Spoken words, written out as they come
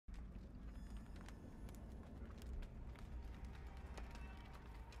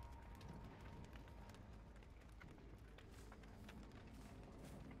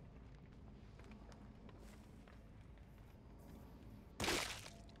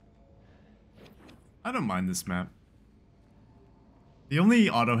I don't mind this map. The only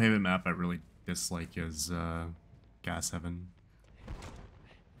auto-haven map I really dislike is Gas Heaven. I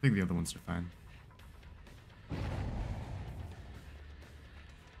think the other ones are fine.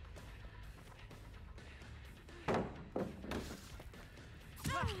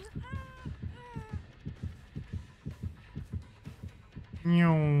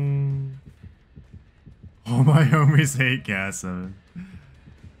 Oh, my homies hate Gas Heaven.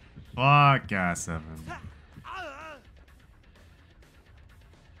 Fuck Gas Heaven.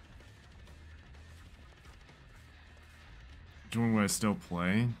 Which one would I still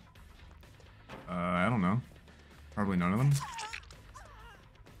play? I don't know. Probably none of them.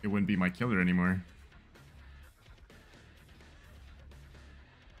 It wouldn't be my killer anymore.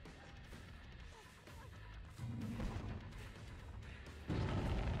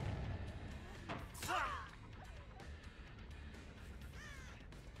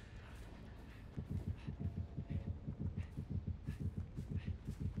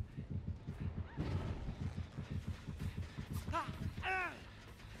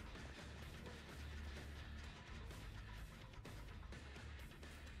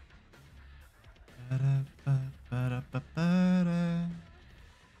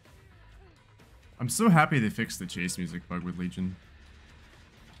 I'm so happy they fixed the chase music bug with Legion.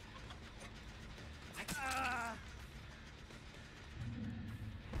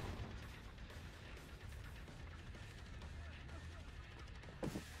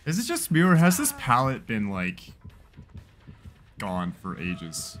 Is it just me, or has this palette been, like, gone for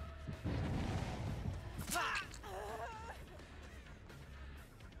ages?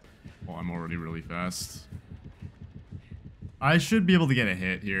 Well, I'm already really fast. I should be able to get a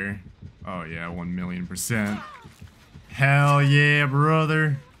hit here. Oh yeah, 1,000,000%. Hell yeah,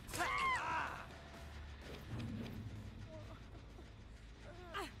 brother.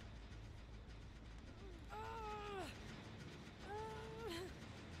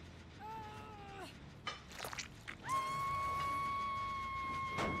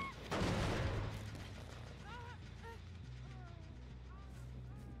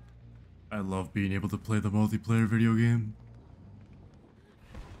 I love being able to play the multiplayer video game.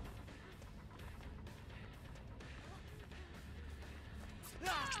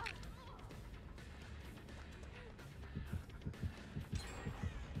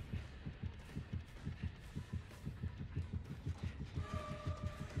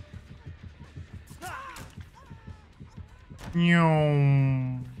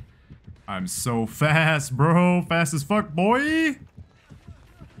 I'm so fast, bro. Fast as fuck, boy. It's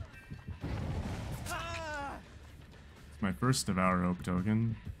my first Devour Hope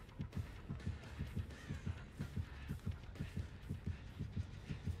token.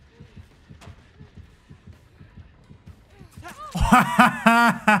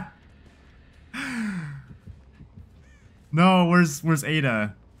 No, where's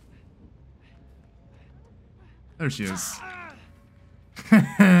Ada? There she is.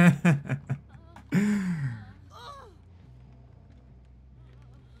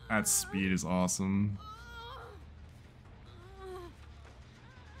 That speed is awesome.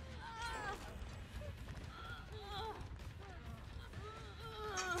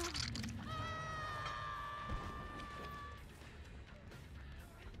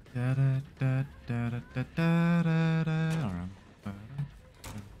 Da da da da da da da da da.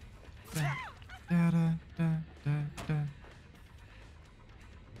 Da da da da da.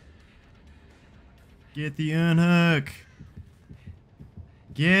 Get the unhook.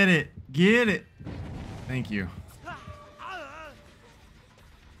 Get it. Get it. Thank you.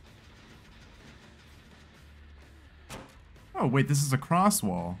 Oh, wait, this is a cross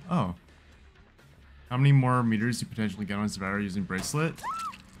wall. Oh. How many more meters do you potentially get on Devour using bracelet?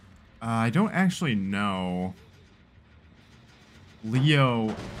 I don't actually know.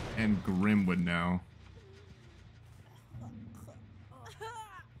 Leo and Grim would know.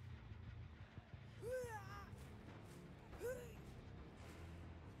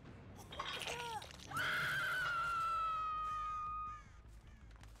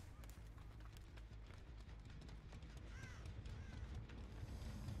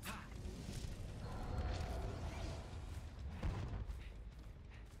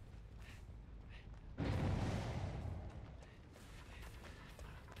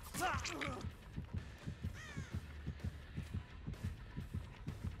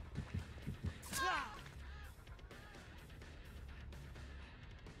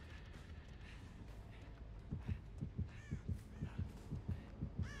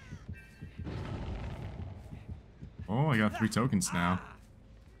 Oh, I got 3 tokens now.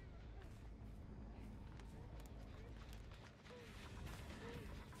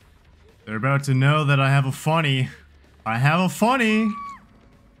 They're about to know that I have a funny. I have a funny.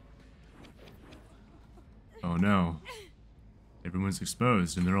 Oh no. Everyone's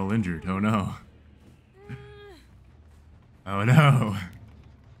exposed and they're all injured. Oh no. Oh no.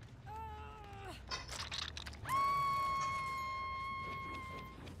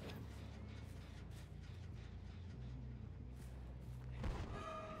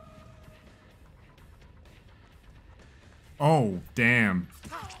 Oh, damn.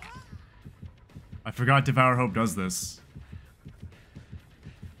 I forgot Devour Hope does this.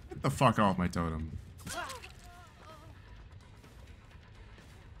 Get the fuck off my totem.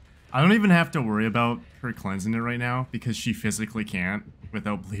 I don't even have to worry about her cleansing it right now because she physically can't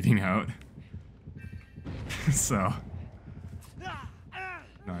without bleeding out. So,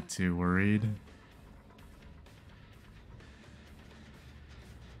 not too worried.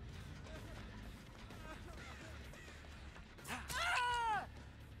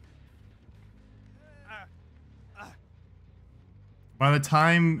 By the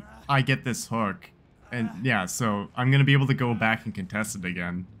time I get this hook, and yeah, so I'm gonna be able to go back and contest it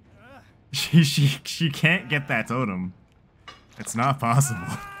again. She can't get that totem. It's not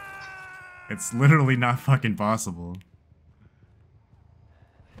possible. It's literally not fucking possible.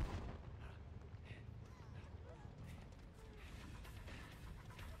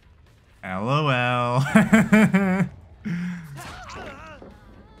 LOL.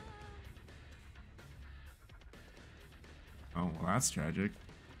 Oh, well, that's tragic.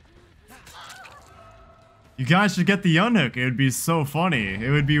 You guys should get the unhook. It would be so funny. It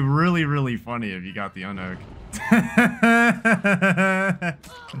would be really, really funny if you got the unhook.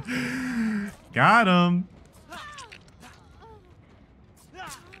 Got him.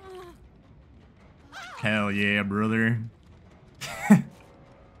 Hell yeah, brother.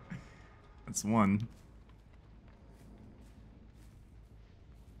 That's one.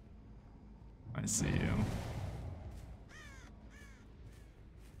 I see you.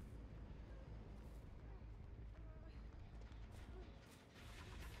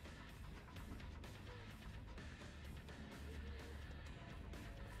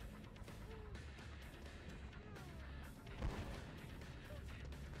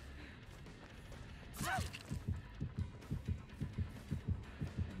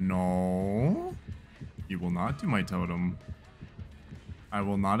 No. You will not do my totem. I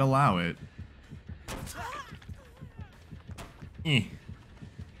will not allow it. Eh.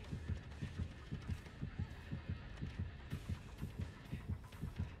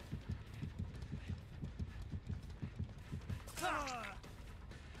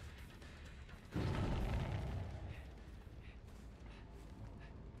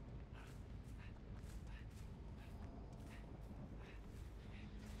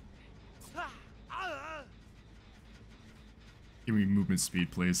 Give me movement speed,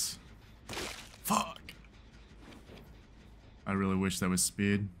 please. Fuck. I really wish that was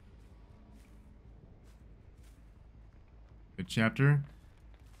speed. Good chapter.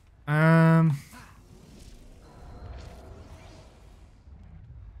 I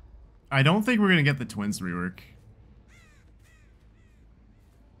don't think we're gonna get the twins rework.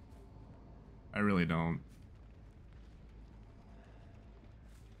 I really don't.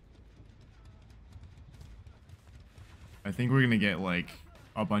 I think we're gonna get like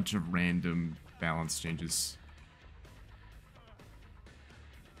a bunch of random balance changes.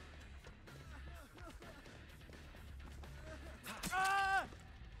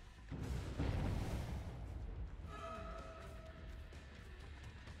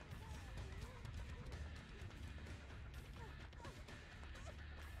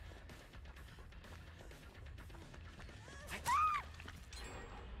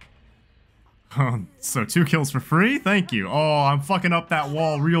 So 2 kills for free? Thank you. Oh, I'm fucking up that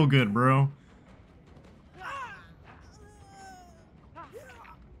wall real good, bro.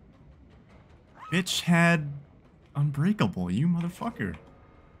 Bitch had unbreakable, you motherfucker.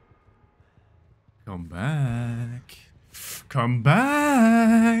 Come back. Come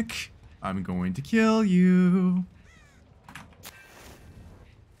back. I'm going to kill you.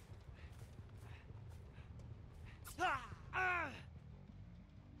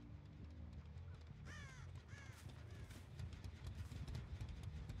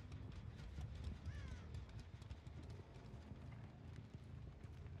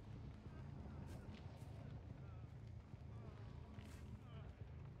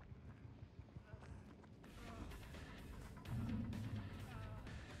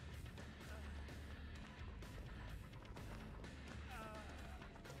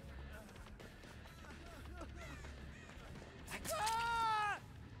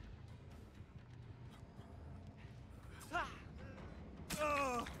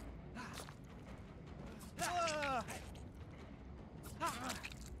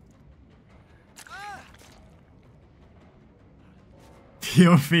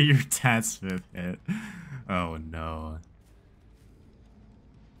 POV your dad's 5th hit. Oh no.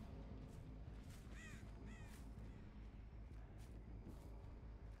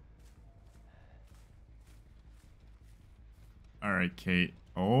 Alright, Kate.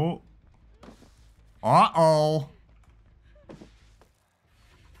 Oh. Uh-oh.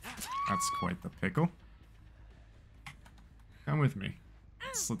 That's quite the pickle. Come with me.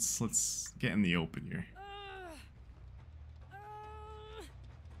 Let's get in the open here.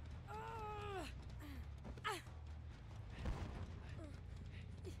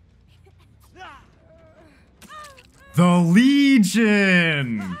 The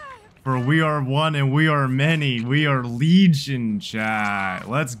Legion! For we are one and we are many. We are Legion, chat.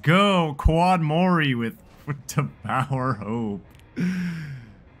 Let's go. Quad Mori with Devour Hope.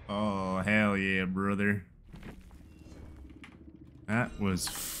 Oh, hell yeah, brother. That was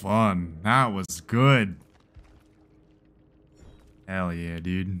fun. That was good. Hell yeah,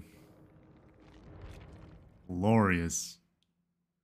 dude. Glorious.